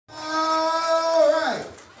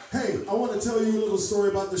I want to tell you a little story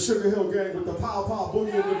about the Sugarhill Gang with the Pow Pow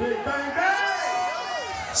Boogie and the Big Bang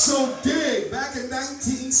Bang. So dig, back in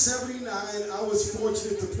 1979, I was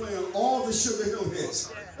fortunate to play on all the Sugarhill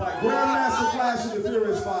hits by Grandmaster Flash and the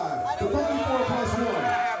Furious Five, the Funky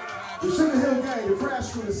 4+1, the Sugarhill Gang, the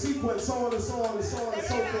Crash Crew, the Sequence, so on and so on and so on and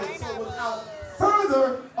so forth. So without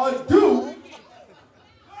further ado,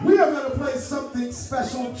 we are going to play something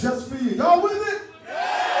special just for you. Y'all with it?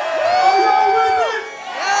 Are y'all with it?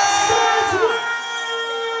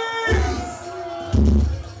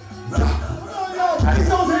 Get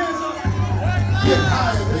those hands up. Get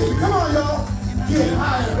higher, baby. Come on, y'all. Get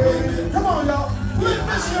higher, baby. Come on, y'all. Flint,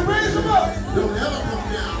 Michigan, raise them up. Don't ever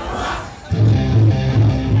come down.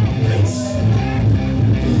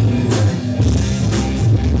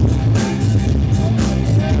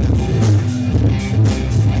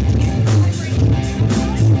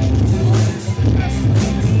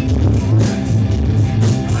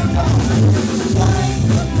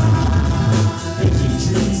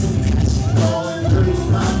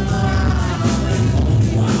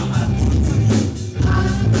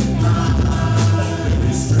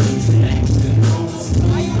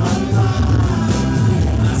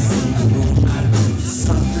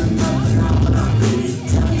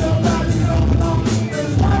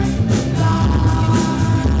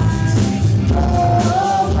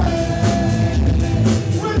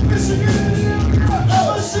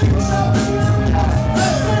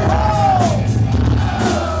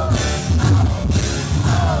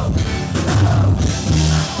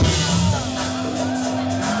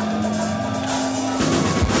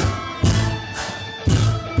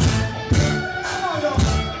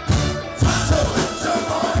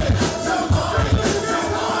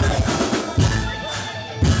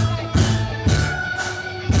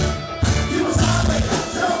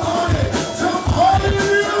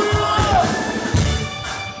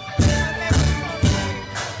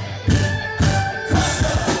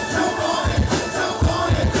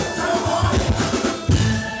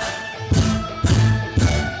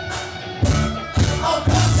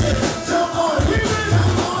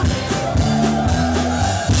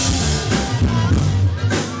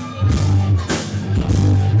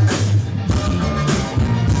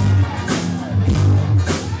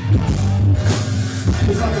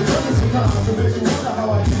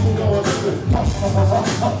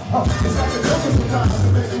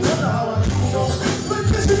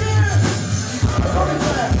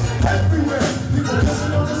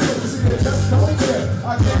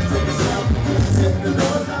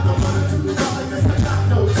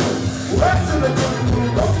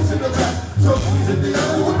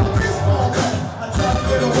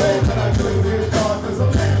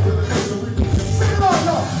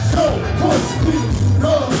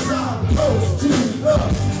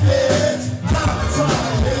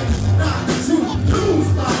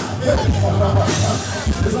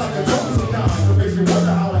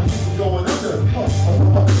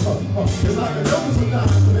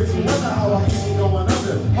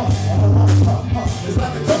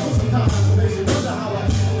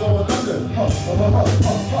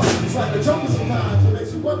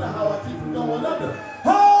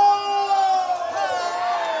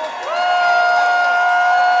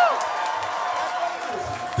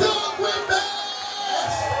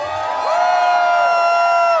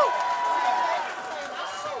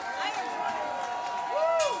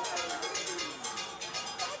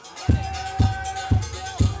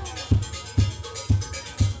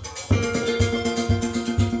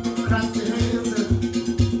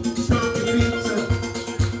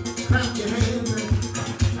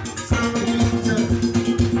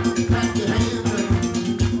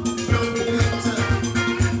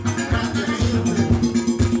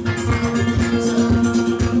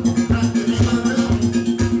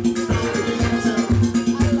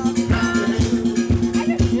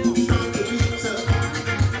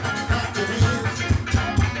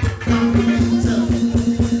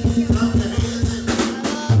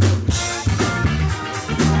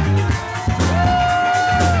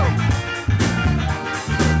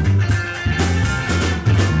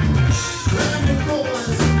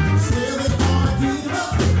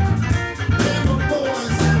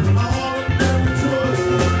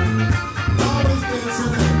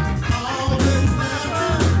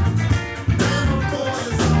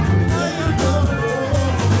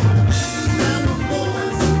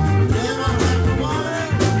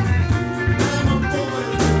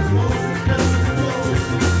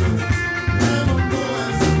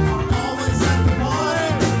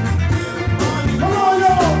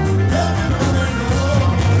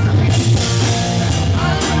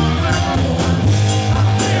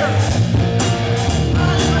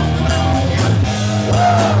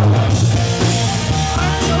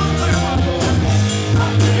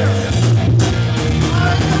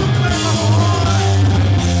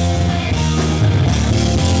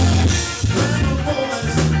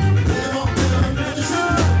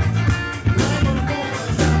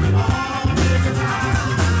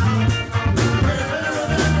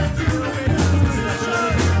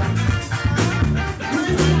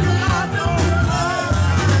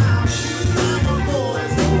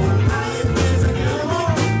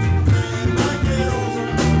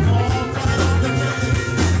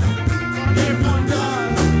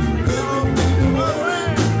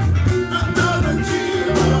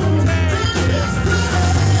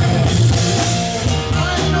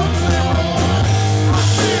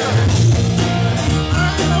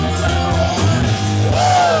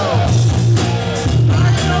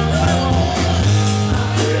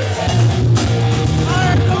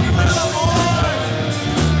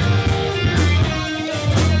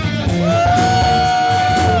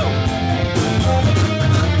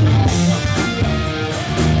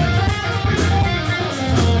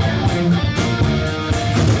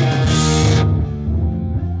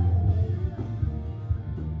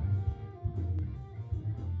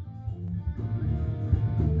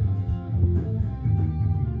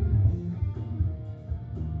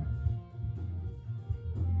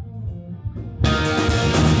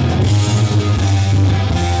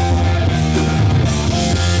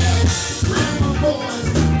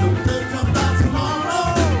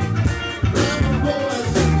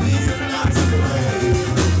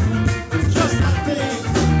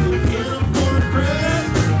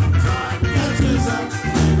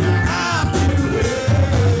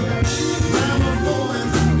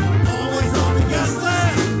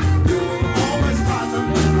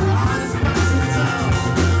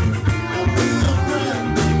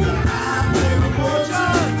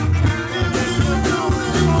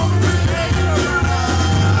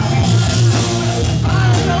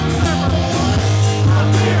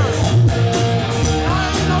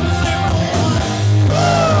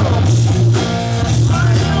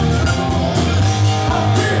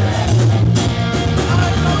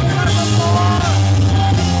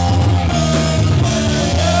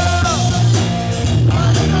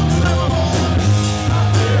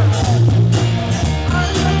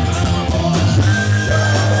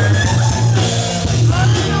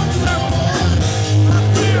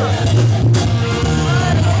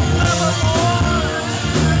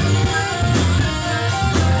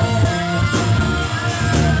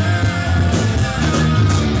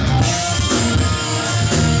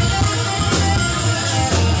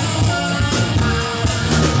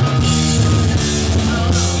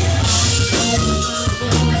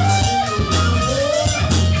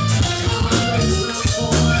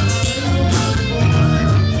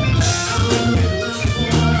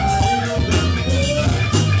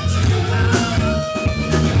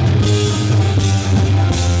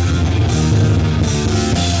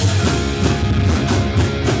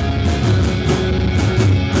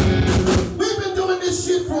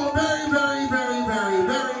 very, very, very,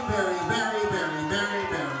 very, very, very, very, very,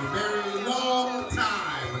 very, very long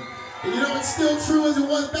time. And you know, it's still true as it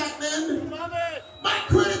was back